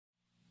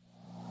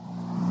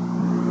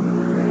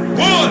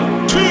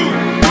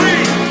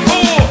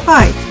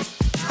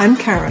I'm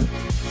Karen,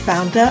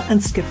 founder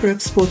and skipper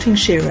of Sporting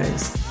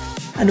Sheroes,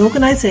 an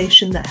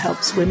organisation that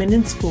helps women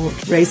in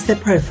sport raise their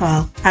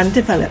profile and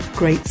develop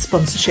great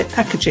sponsorship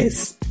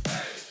packages.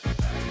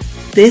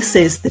 This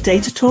is the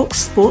Data Talks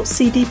Sports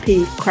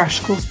CDP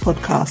Crash Course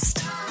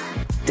podcast.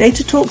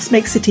 Data Talks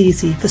makes it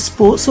easy for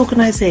sports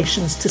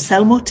organisations to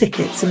sell more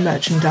tickets and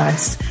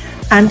merchandise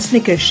and to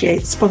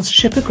negotiate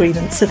sponsorship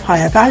agreements of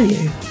higher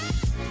value.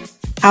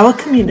 Our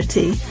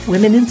community,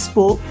 Women in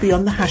Sport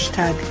Beyond the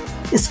Hashtag,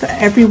 is for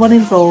everyone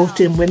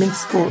involved in women's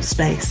sports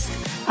space,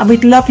 and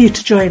we'd love you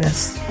to join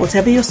us,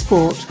 whatever your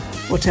sport,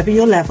 whatever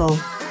your level,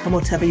 and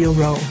whatever your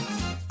role.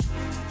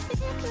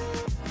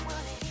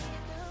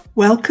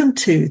 Welcome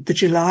to the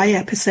July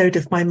episode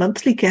of my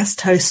monthly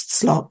guest host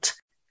slot,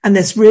 and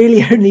there's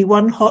really only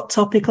one hot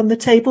topic on the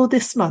table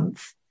this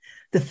month,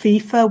 the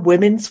FIFA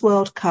Women's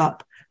World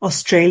Cup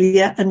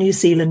Australia and New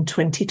Zealand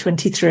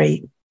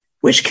 2023,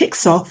 which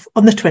kicks off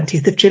on the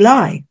 20th of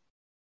July.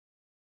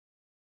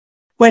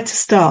 Where to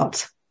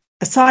start?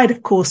 Aside,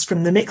 of course,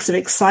 from the mix of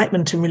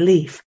excitement and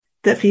relief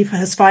that FIFA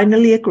has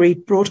finally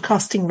agreed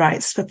broadcasting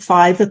rights for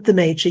 5 of the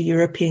major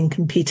European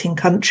competing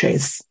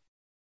countries.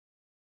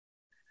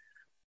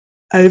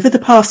 Over the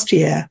past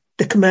year,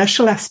 the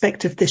commercial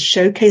aspect of this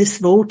showcase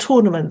of all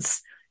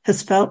tournaments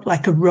has felt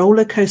like a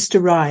roller coaster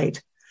ride,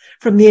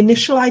 from the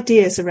initial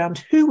ideas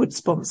around who would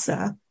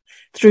sponsor,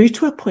 through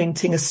to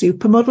appointing a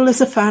supermodel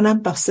as a fan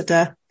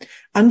ambassador,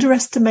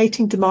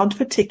 underestimating demand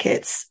for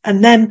tickets,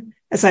 and then,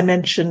 as I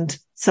mentioned,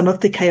 some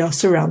of the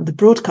chaos around the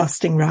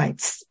broadcasting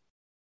rights.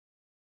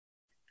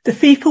 The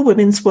FIFA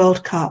Women's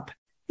World Cup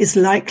is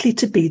likely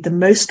to be the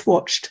most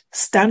watched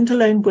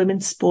standalone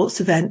women's sports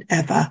event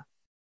ever.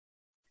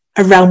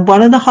 Around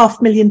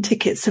 1.5 million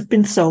tickets have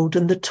been sold,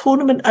 and the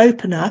tournament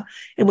opener,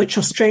 in which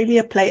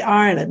Australia play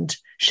Ireland,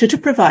 should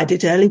have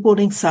provided early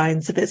warning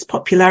signs of its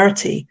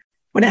popularity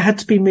when it had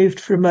to be moved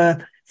from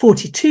a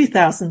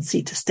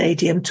 42,000-seater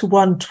stadium to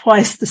one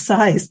twice the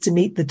size to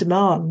meet the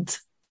demand.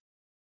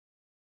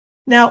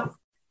 Now,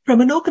 from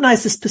an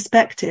organiser's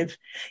perspective,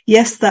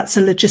 yes, that's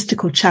a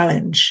logistical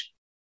challenge,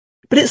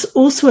 but it's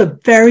also a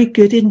very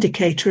good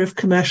indicator of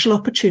commercial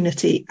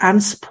opportunity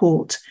and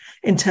support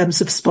in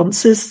terms of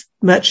sponsors,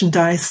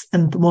 merchandise,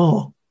 and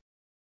more.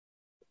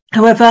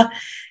 However,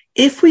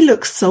 if we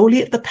look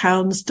solely at the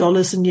pounds,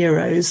 dollars, and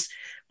euros,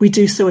 we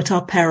do so at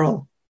our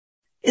peril.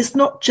 It's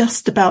not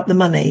just about the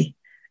money,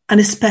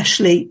 and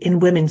especially in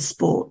women's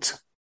sport.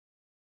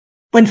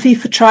 When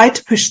FIFA tried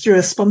to push through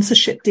a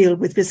sponsorship deal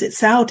with Visit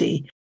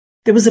Saudi,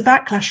 there was a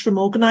backlash from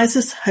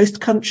organisers,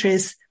 host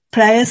countries,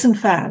 players and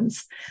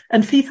fans,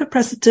 and FIFA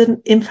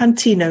President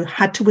Infantino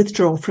had to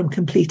withdraw from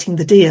completing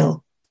the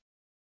deal.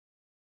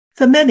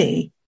 For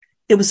many,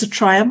 it was a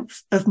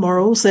triumph of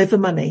morals over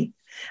money,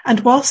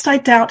 and whilst I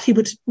doubt he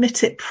would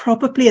admit it,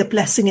 probably a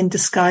blessing in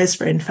disguise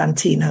for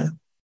Infantino.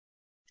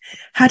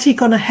 Had he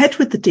gone ahead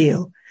with the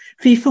deal,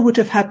 FIFA would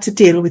have had to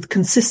deal with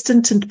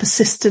consistent and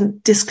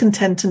persistent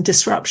discontent and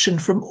disruption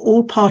from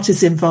all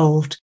parties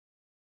involved,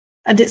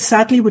 and it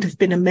sadly would have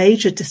been a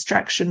major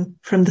distraction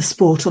from the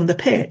sport on the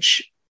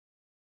pitch.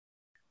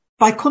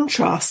 By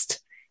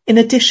contrast, in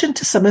addition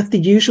to some of the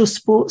usual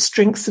sports,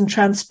 drinks and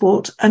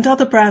transport and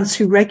other brands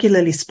who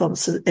regularly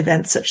sponsor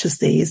events such as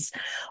these,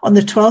 on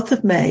the 12th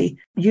of May,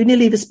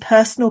 Unilever's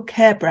personal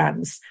care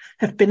brands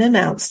have been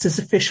announced as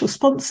official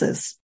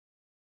sponsors.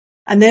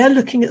 And they are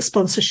looking at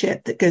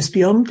sponsorship that goes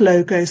beyond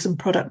logos and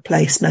product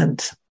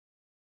placement.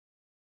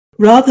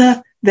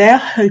 Rather, they are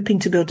hoping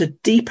to build a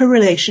deeper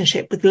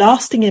relationship with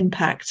lasting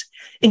impact,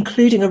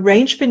 including a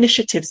range of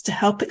initiatives to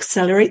help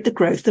accelerate the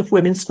growth of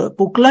women's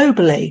football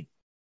globally.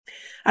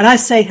 And I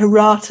say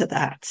hurrah to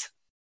that.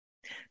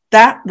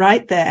 That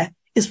right there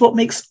is what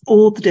makes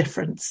all the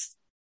difference.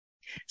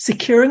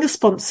 Securing a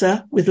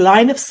sponsor with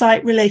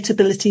line-of-sight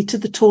relatability to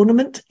the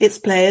tournament, its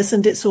players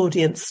and its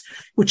audience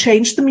will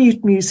change the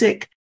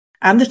music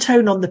and the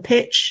tone on the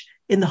pitch,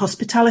 in the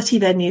hospitality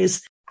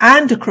venues,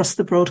 and across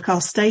the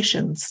broadcast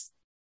stations.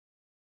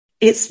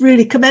 It's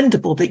really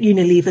commendable that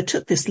Unilever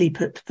took this leap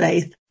of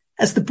faith,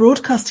 as the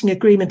broadcasting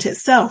agreement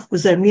itself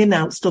was only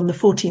announced on the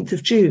 14th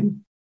of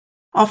June,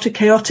 after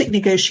chaotic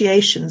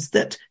negotiations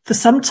that, for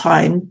some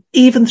time,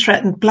 even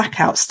threatened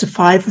blackouts to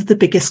 5 of the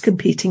biggest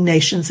competing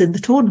nations in the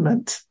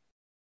tournament.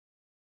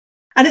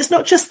 And it's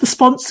not just the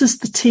sponsors,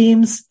 the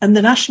teams, and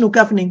the national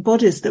governing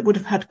bodies that would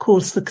have had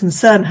cause for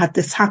concern had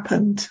this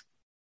happened.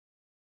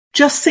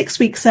 Just 6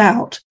 weeks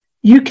out,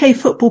 UK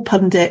football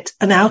pundit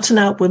and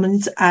out-and-out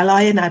women's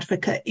ally and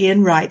advocate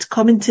Ian Wright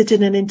commented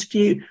in an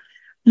interview,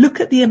 "Look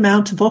at the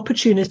amount of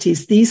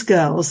opportunities these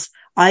girls,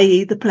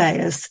 i.e. the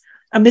players,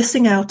 are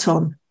missing out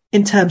on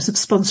in terms of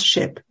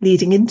sponsorship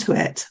leading into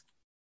it."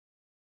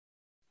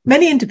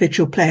 Many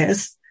individual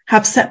players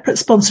have separate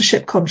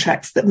sponsorship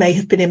contracts that may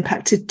have been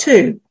impacted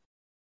too.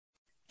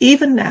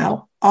 Even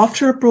now,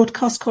 after a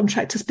broadcast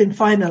contract has been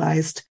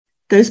finalised,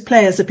 those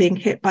players are being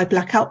hit by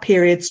blackout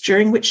periods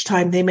during which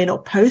time they may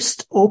not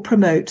post or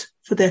promote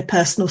for their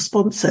personal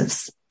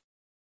sponsors.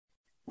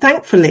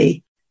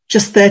 Thankfully,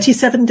 just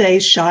 37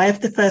 days shy of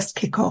the first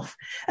kickoff,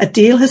 a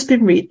deal has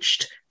been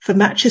reached for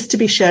matches to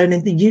be shown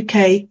in the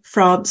UK,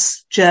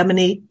 France,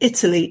 Germany,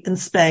 Italy and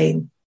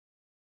Spain.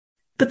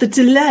 But the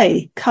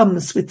delay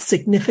comes with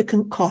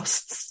significant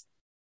costs.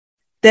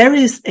 There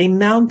is a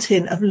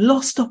mountain of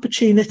lost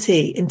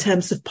opportunity in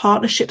terms of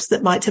partnerships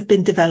that might have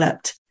been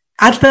developed,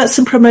 adverts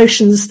and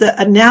promotions that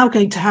are now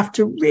going to have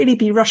to really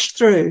be rushed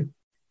through,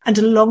 and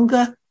a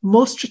longer,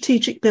 more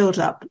strategic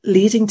build-up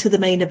leading to the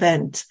main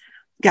event,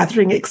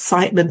 gathering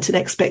excitement and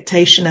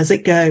expectation as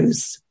it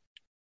goes.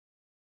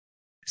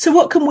 So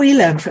what can we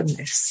learn from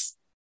this?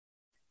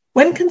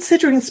 When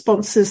considering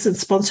sponsors and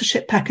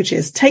sponsorship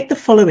packages, take the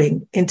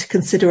following into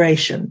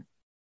consideration.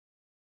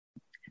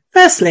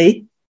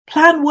 Firstly,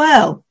 plan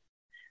well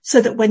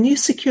so that when you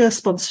secure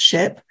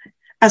sponsorship,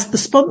 as the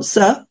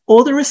sponsor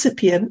or the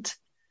recipient,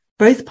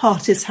 both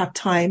parties have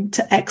time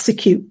to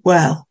execute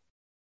well.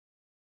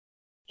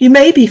 You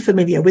may be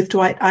familiar with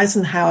Dwight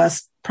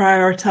Eisenhower's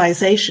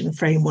prioritization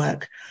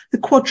framework, the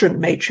quadrant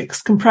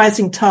matrix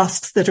comprising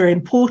tasks that are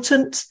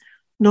important,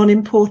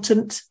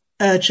 non-important,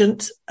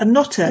 urgent, and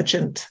not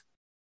urgent.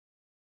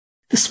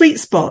 The sweet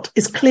spot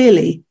is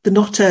clearly the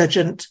not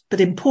urgent but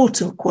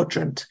important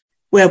quadrant,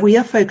 where we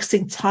are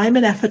focusing time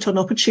and effort on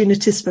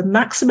opportunities for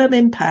maximum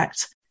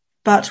impact,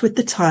 but with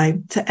the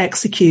time to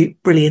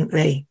execute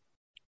brilliantly.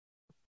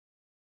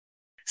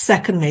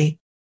 Secondly,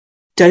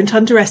 don't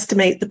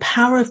underestimate the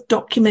power of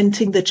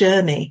documenting the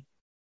journey.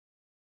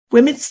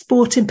 Women's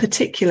sport in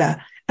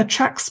particular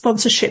attracts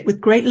sponsorship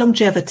with great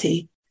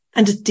longevity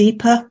and a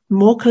deeper,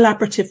 more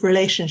collaborative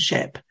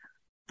relationship.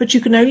 But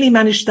you can only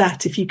manage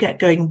that if you get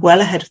going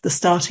well ahead of the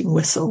starting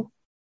whistle.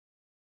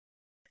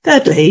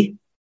 Thirdly,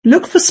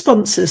 look for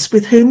sponsors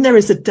with whom there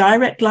is a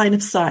direct line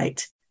of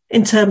sight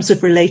in terms of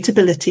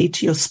relatability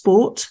to your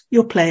sport,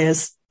 your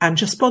players, and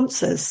your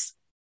sponsors.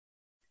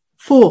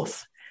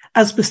 Fourth,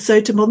 as was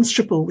so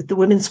demonstrable with the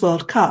Women's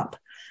World Cup,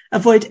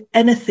 avoid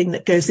anything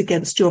that goes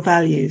against your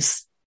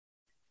values.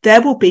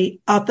 There will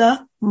be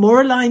other,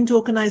 more aligned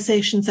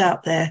organisations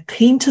out there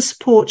keen to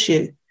support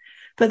you,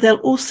 but they'll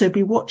also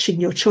be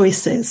watching your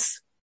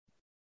choices.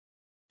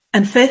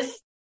 And fifth,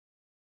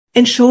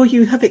 ensure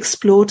you have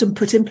explored and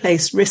put in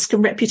place risk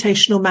and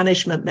reputational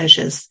management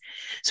measures.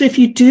 So if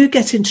you do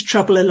get into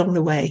trouble along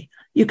the way,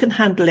 you can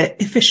handle it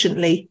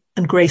efficiently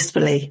and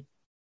gracefully.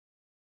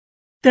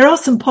 There are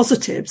some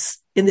positives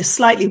in this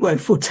slightly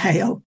woeful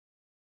tale.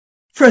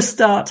 For a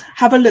start,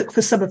 have a look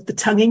for some of the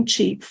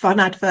tongue-in-cheek fun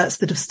adverts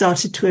that have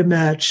started to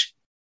emerge.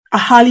 I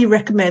highly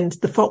recommend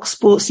the Fox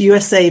Sports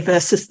USA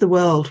versus the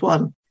World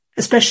one,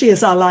 especially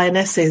as our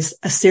Lionesses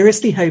are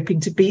seriously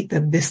hoping to beat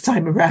them this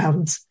time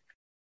around.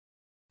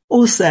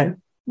 Also,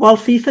 while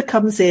FIFA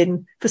comes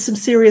in for some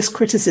serious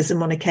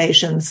criticism on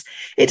occasions,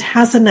 it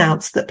has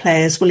announced that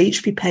players will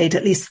each be paid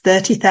at least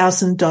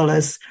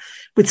 $30,000,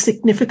 with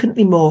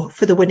significantly more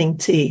for the winning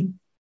team.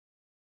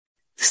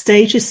 The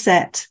stage is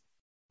set.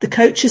 The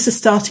coaches are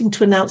starting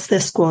to announce their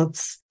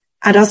squads.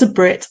 And as a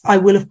Brit, I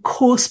will of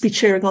course be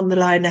cheering on the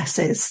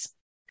Lionesses.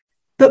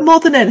 But more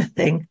than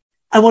anything,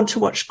 I want to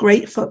watch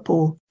great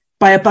football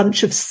by a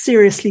bunch of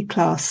seriously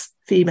class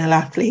female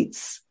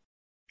athletes.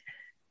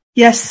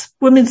 Yes,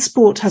 women's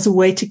sport has a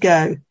way to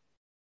go,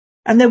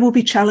 and there will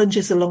be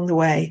challenges along the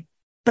way.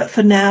 But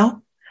for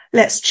now,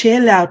 let's cheer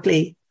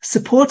loudly,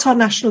 support our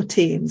national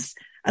teams,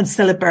 and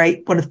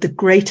celebrate one of the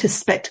greatest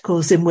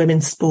spectacles in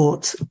women's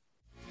sport.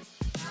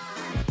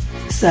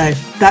 So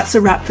that's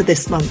a wrap for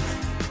this month.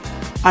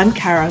 I'm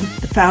Karen,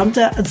 the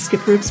founder and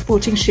skipper of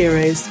Sporting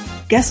Sheroes,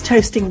 guest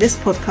hosting this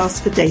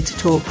podcast for Data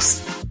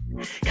Talks.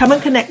 Come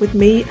and connect with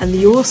me and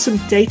the awesome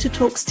Data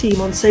Talks team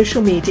on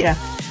social media,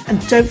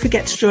 and don't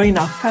forget to join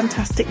our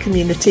fantastic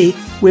community,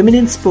 Women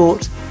in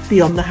Sport,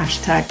 beyond the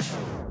hashtag.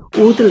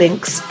 All the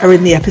links are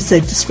in the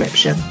episode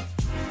description.